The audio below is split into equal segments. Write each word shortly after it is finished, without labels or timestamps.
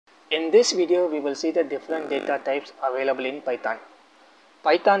In this video, we will see the different data types available in Python.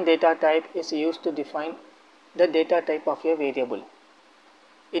 Python data type is used to define the data type of a variable.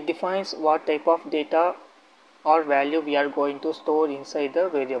 It defines what type of data or value we are going to store inside the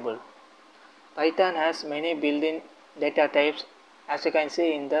variable. Python has many built-in data types, as you can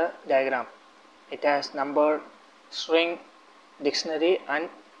see in the diagram. It has number, string, dictionary and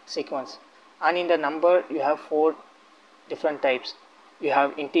sequence. And in the number you have 4 different types. You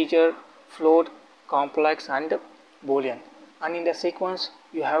have integer, float, complex and boolean. And in the sequence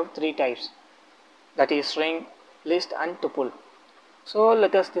you have 3 types, that is string, list and tuple. So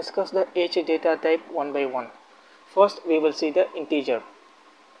let us discuss each data type one by one. First we will see the integer.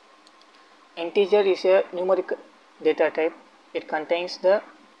 Integer is a numeric data type. It contains the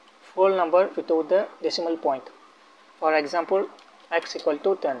whole number without the decimal point. For example, x equal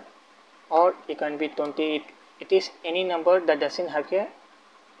to 10, or it can be 20. It is any number that doesn't have a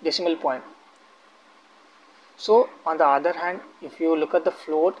decimal point. So on the other hand, if you look at the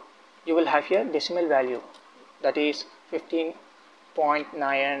float, you will have a decimal value, that is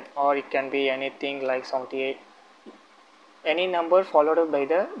 15.9, or it can be anything like 78. Any number followed by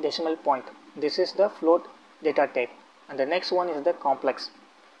the decimal point. This is the float data type. And the next one is the complex.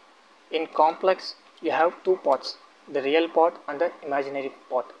 In complex you have 2 parts, the real part and the imaginary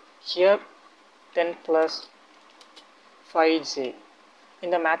part. Here 10 plus 5j.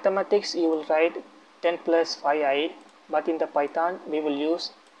 In the mathematics you will write 10 plus 5i, but in the Python we will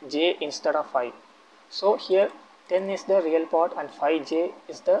use j instead of 5. So here 10 is the real part and 5j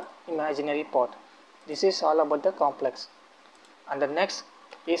is the imaginary part. This is all about the complex. And the next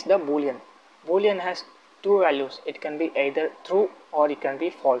is the boolean. Boolean has 2 values. It can be either true or it can be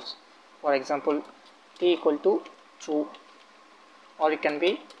false. For example, t equal to true, or it can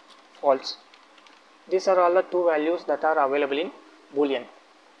be false. These are all the 2 values that are available in boolean.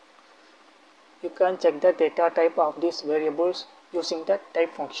 You can check the data type of these variables using the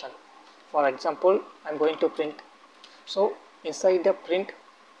type function. For example, I am going to print. So inside the print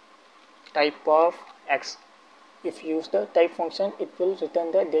type of x, if you use the type function, it will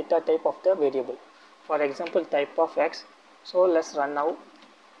return the data type of the variable. For example, type of x. So let's run now.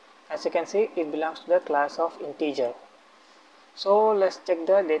 As you can see, it belongs to the class of integer. So let's check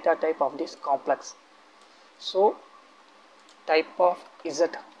the data type of this complex. So type of z.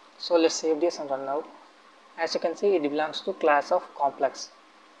 So let's save this and run now. As you can see, it belongs to class of complex.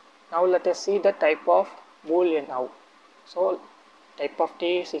 Now let us see the type of boolean now. So type of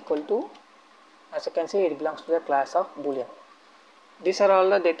t is equal to, as you can see, it belongs to the class of boolean. These are all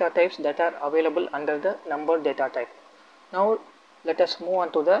the data types that are available under the number data type. Now let us move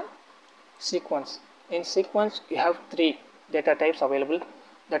on to the sequence. In sequence you have 3 data types available,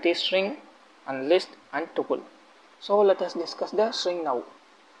 that is string and list and tuple. So let us discuss the string now.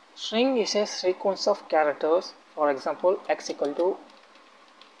 String is a sequence of characters. For example, x equal to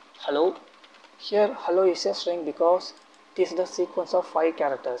hello. Here hello is a string because it is the sequence of 5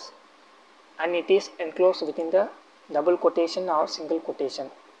 characters and it is enclosed within the double quotation or single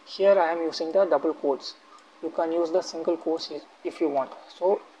quotation. Here I am using the double quotes. You can use the single quotes if you want.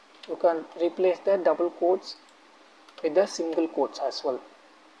 So you can replace the double quotes with the single quotes as well.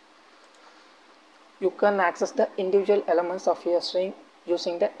 You can access the individual elements of a string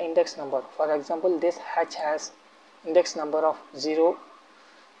using the index number. For example, this h has index number of 0.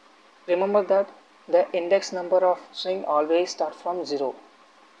 Remember that the index number of string always start from 0,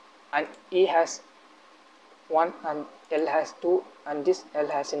 and e has 1 and L has 2, and this L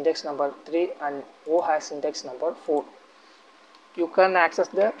has index number 3 and O has index number 4. You can access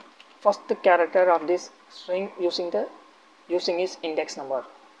the first character of this string using its index number.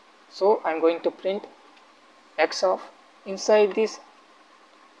 So I am going to print x of, inside this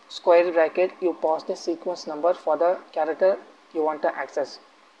square bracket you pass the sequence number for the character you want to access.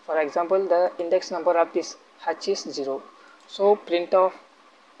 For example, the index number of this h is 0. So print of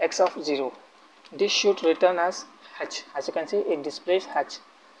x of 0. This should return as h. As you can see, it displays h.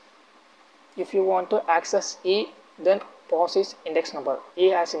 If you want to access e, then pass its index number. E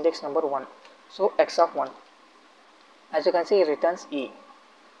has index number 1. So x of 1. As you can see, it returns e.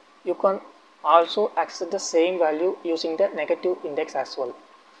 You can also access the same value using the negative index as well.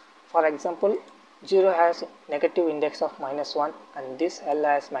 For example, 0 has negative index of -1, and this L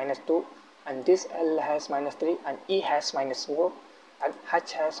has -2, and this L has -3, and E has -4, and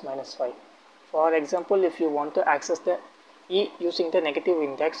H has -5. For example, if you want to access the E using the negative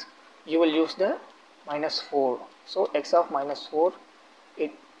index, you will use the -4. So x of -4,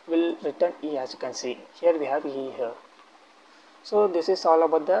 it will return E. As you can see, here we have E here. So this is all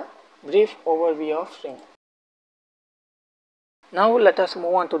about the brief overview of string. Now let us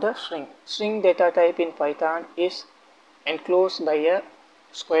move on to the string. String data type in Python is enclosed by a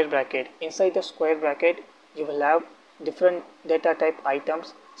square bracket. Inside the square bracket you will have different data type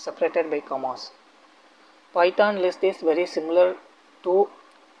items separated by commas. Python list is very similar to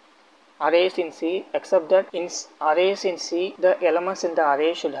arrays in C, except that in arrays in C the elements in the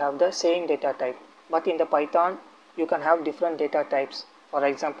array should have the same data type, but in the Python you can have different data types. For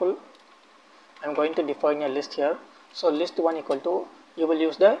example, I am going to define a list here. So list 1 equal to, you will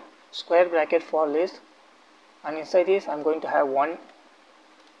use the square bracket for list, and inside this I am going to have 1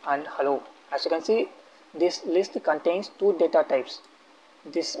 and hello. As you can see, this list contains two data types.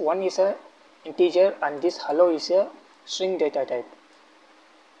 This one is a integer and this hello is a string data type.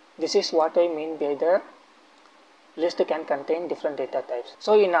 This is what I mean by the list can contain different data types.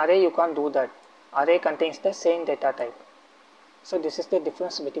 So in array you can't do that. Array contains the same data type. So this is the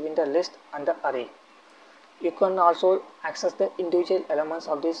difference between the list and the array. You can also access the individual elements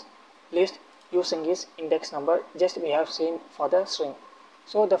of this list using its index number, just we have seen for the string.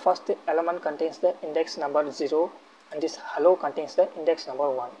 So the first element contains the index number 0 and this hello contains the index number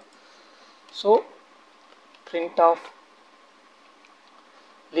 1. So print of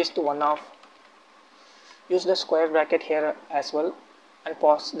list 1 of, use the square bracket here as well and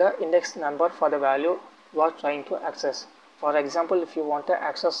pass the index number for the value you are trying to access. For example, if you want to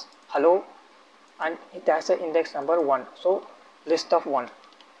access hello and it has an index number 1, so list of 1.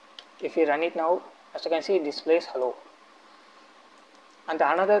 If you run it now, as you can see, it displays hello. And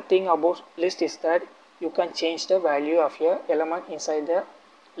another thing about list is that you can change the value of your element inside the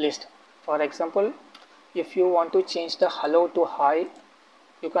list. For example, if you want to change the hello to hi,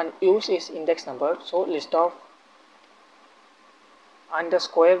 you can use its index number. So list of, and the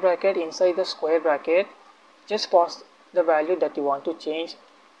square bracket, inside the square bracket just pass the value that you want to change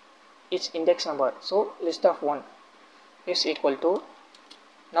its index number. So list of 1 is equal to,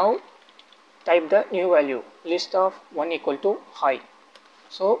 now type the new value, list of 1 equal to hi.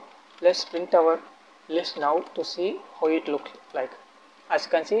 So let's print our list now to see how it looks like. As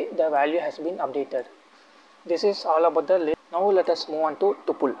you can see, the value has been updated. This is all about the list. Now let us move on to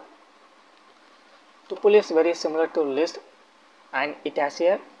tuple. Tuple is very similar to list and it has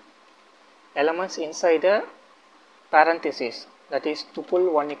here elements inside the parenthesis, that is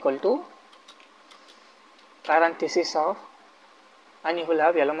tuple 1 equal to parenthesis of, and you will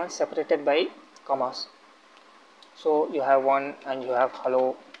have elements separated by commas. So you have 1 and you have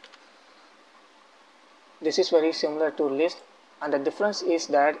hello. This is very similar to list, and the difference is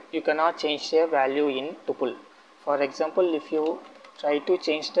that you cannot change the value in tuple. For example, if you try to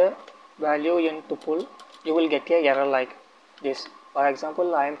change the value in tuple, you will get a error like this. For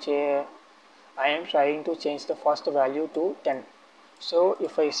example, I am trying to change the first value to 10. So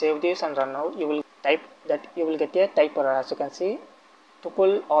if I save this and run out, you will type that, you will get a type error. As you can see,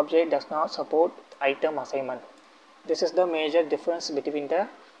 tuple object does not support item assignment. This is the major difference between the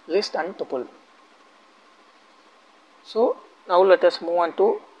list and tuple. So now let us move on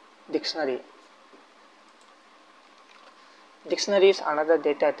to dictionary. Dictionary is another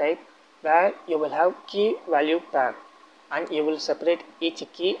data type where you will have key value pair and you will separate each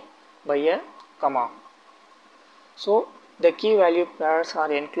key by a comma. So the key value pairs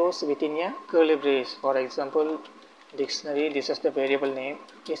are enclosed within a curly brace. For example, dictionary, this is the variable name,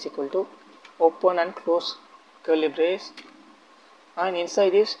 is equal to open and close curly brace, and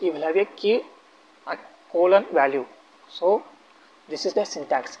inside this you will have a key and colon value. So this is the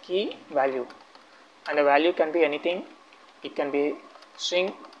syntax, key value, and the value can be anything. It can be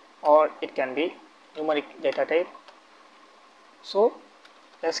string or it can be numeric data type. So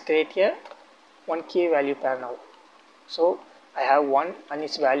let's create a one key value pair now. So I have 1 and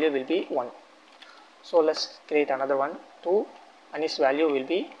its value will be 1. So let's create another one, 2, and its value will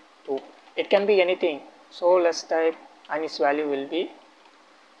be 2. It can be anything. So let's type and its value will be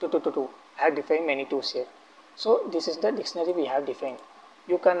 2, 2, 2, 2. I have defined many 2's here. So this is the dictionary we have defined.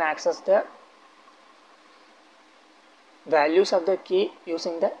 You can access the values of the key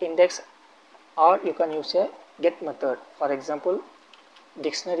using the index, or you can use a get method. For example,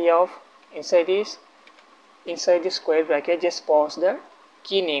 dictionary of, inside this square bracket just pass the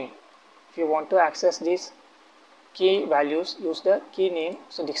key name. If you want to access these key values, use the key name.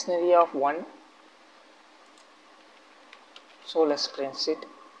 So dictionary of 1. So let's print it.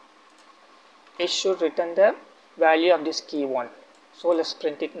 It should return the value of this key 1. So let's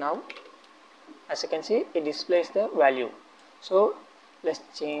print it now. As you can see, it displays the value. So let's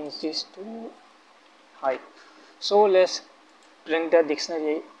change this to hi. So let's print the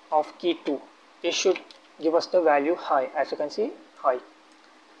dictionary of key 2. It should give us the value hi. As you can see, hi.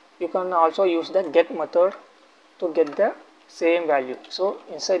 You can also use the get method to get the same value. So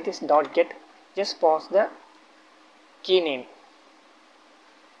inside this dot get, just pass the key name,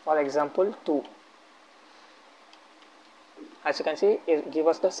 for example 2. As you can see, it gives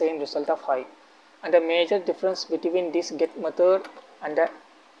us the same result of 5. And the major difference between this get method and the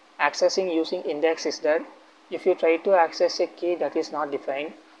accessing using index is that if you try to access a key that is not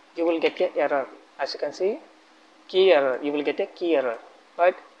defined, you will get an error. As you can see, key error, you will get a key error.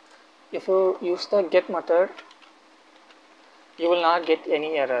 But if you use the get method, you will not get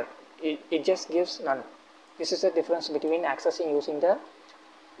any error. It just gives none. This is the difference between accessing using the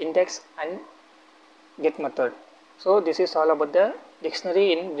index and get method. So this is all about the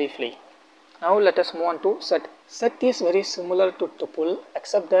dictionary in briefly. Now let us move on to set. Set is very similar to tuple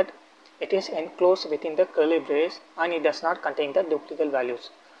except that it is enclosed within the curly brace and it does not contain the duplicate values.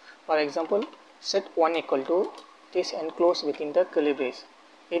 For example, set 1 equal to, it is enclosed within the curly brace.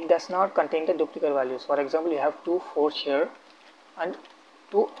 It does not contain the duplicate values. For example, you have 2 4 here and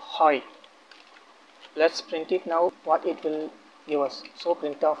 2 high. Let's print it now, what it will give us. So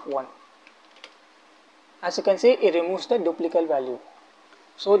print of 1. As you can see, it removes the duplicate value.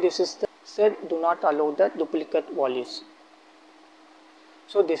 So this is the set do not allow the duplicate values.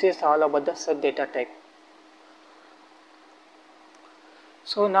 So this is all about the set data type.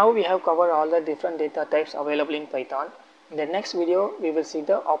 So now we have covered all the different data types available in Python. In the next video, we will see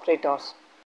the operators.